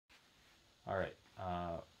Alright,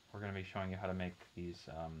 we're going to be showing you how to make these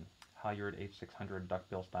Halyard H600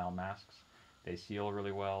 Duckbill-style masks. They seal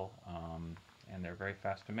really well, and they're very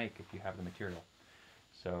fast to make if you have the material.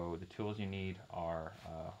 So the tools you need are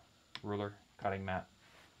ruler, cutting mat,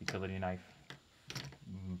 utility knife,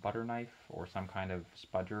 butter knife, or some kind of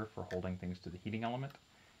spudger for holding things to the heating element.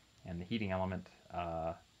 And the heating element,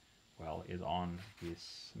 is on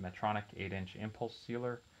this Medtronic 8-inch impulse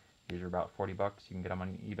sealer. These are about 40 bucks. You can get them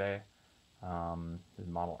on eBay. This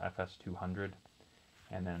model FS200,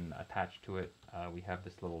 and then attached to it we have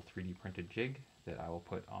this little 3D printed jig that I will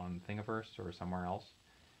put on Thingiverse or somewhere else.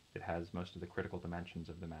 It has most of the critical dimensions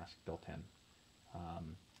of the mask built in,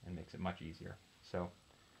 and makes it much easier. So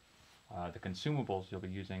the consumables you'll be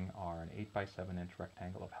using are an 8x7 inch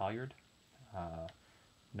rectangle of Halyard,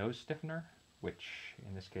 nose stiffener, which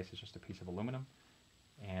in this case is just a piece of aluminum,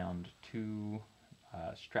 and two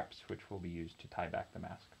straps which will be used to tie back the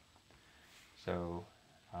mask. So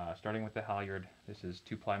starting with the Halyard, this is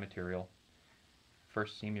 2-ply material.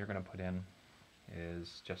 First seam you're going to put in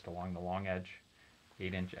is just along the long edge,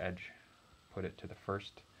 8-inch edge. Put it to the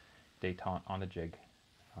first détente on the jig.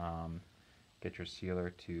 Get your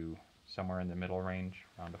sealer to somewhere in the middle range,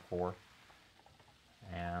 around a 4,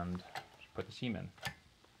 and just put the seam in.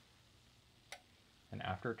 And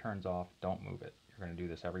after it turns off, don't move it. You're going to do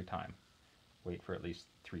this every time. Wait for at least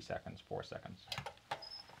 3 seconds, 4 seconds.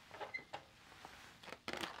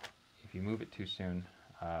 If you move it too soon,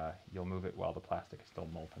 you'll move it while the plastic is still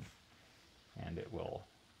molten, and it will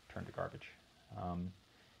turn to garbage.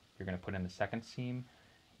 You're going to put in the second seam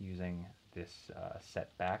using this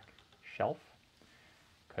set back shelf,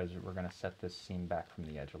 because we're going to set this seam back from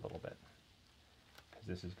the edge a little bit, because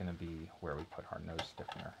this is going to be where we put our nose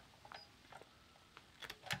stiffener.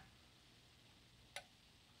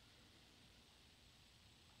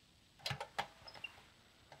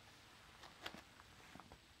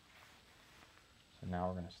 Now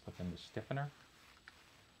we're going to slip in the stiffener,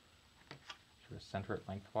 sort of center it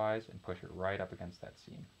lengthwise and push it right up against that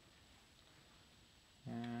seam.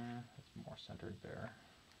 And it's more centered there.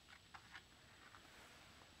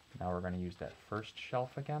 Now we're going to use that first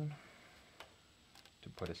shelf again to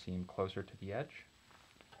put a seam closer to the edge.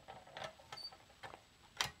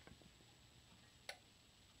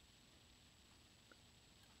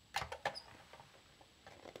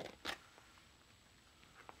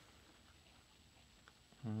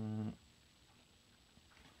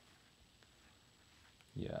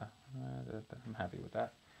 Yeah, I'm happy with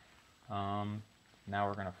that. Now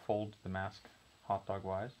we're going to fold the mask hot dog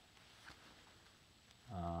wise,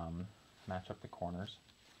 match up the corners,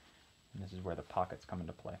 and this is where the pockets come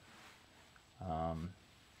into play.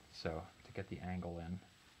 So to get the angle in,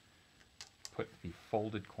 put the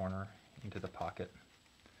folded corner into the pocket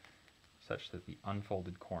such that the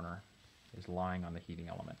unfolded corner is lying on the heating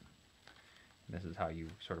element. And this is how you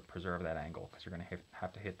sort of preserve that angle, because you're going to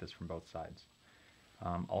have to hit this from both sides.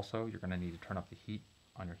 Also, you're going to need to turn up the heat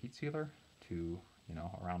on your heat sealer to,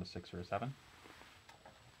 around a 6 or a 7.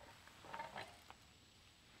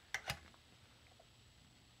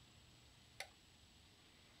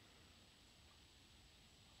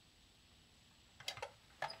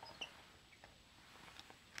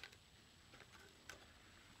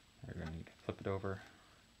 You're going to need to flip it over,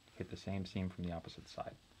 hit the same seam from the opposite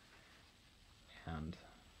side. And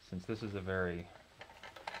since this is a very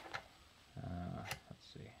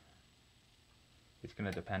it's going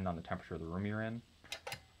to depend on the temperature of the room you're in.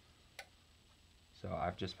 So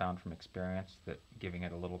I've just found from experience that giving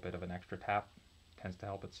it a little bit of an extra tap tends to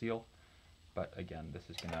help it seal. But again, this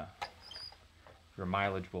is going to, your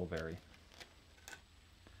mileage will vary.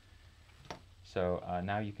 So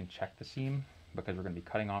now you can check the seam, because we're going to be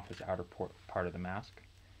cutting off this outer part of the mask.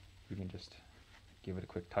 You can just give it a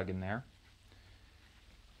quick tug in there.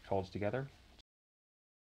 It holds together.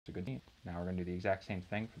 It's a good seam. Now we're going to do the exact same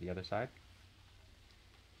thing for the other side.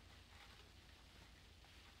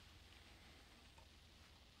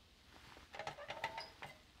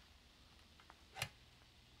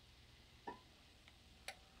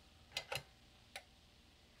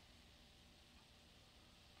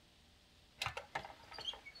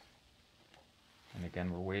 And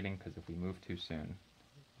again, we're waiting, because if we move too soon,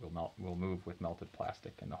 we'll move with melted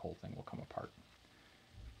plastic and the whole thing will come apart.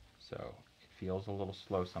 So it feels a little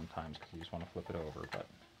slow sometimes because you just want to flip it over, but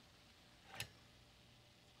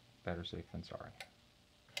better safe than sorry.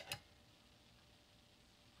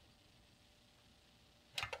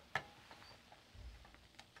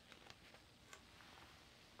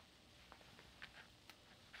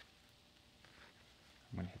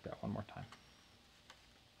 I'm going to hit that one more time.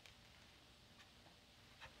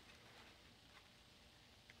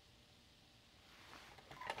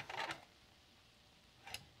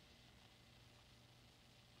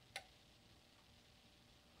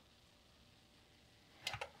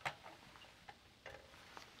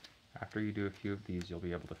 After you do a few of these, you'll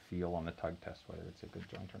be able to feel on the tug test whether it's a good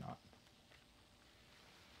joint or not.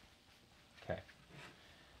 Okay.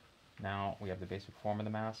 Now we have the basic form of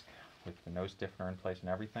the mask with the nose stiffener in place and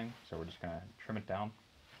everything, so we're just going to trim it down.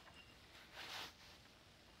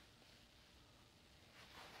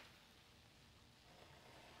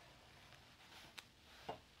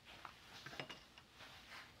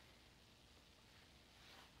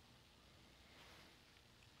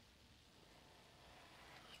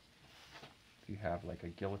 If you have like a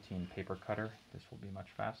guillotine paper cutter, this will be much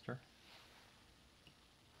faster.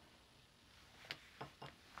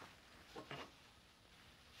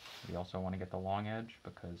 You also want to get the long edge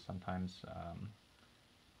because sometimes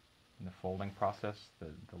in the folding process the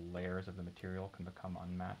layers of the material can become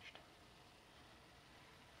unmatched.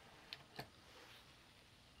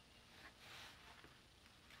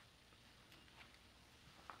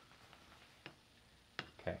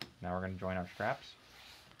 Okay, now we're going to join our straps.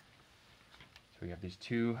 So we have these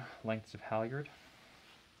two lengths of halyard.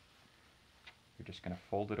 You're just going to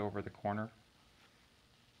fold it over the corner.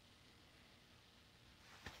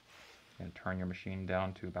 You're going to turn your machine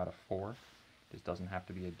down to about a 4. This doesn't have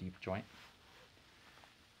to be a deep joint.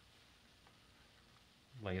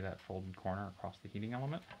 Lay that folded corner across the heating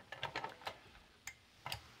element.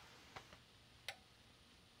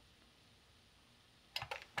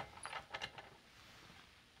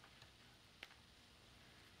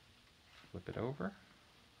 Flip it over.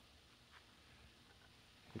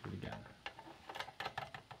 Hit it again.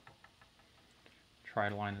 Try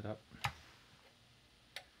to line it up.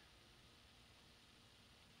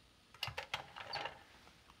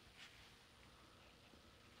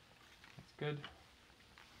 That's good.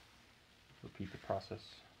 Repeat the process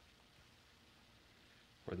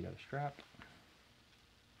for the other strap.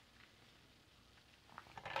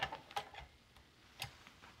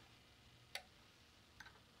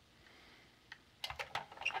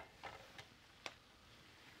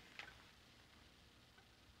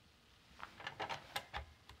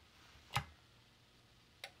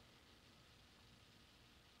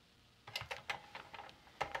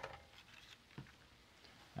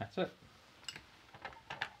 That's it.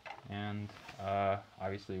 And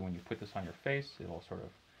obviously when you put this on your face, it'll sort of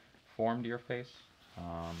form to your face.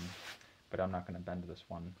 But I'm not going to bend this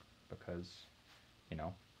one because, you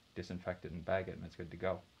know, disinfect it and bag it and it's good to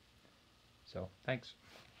go. So, thanks.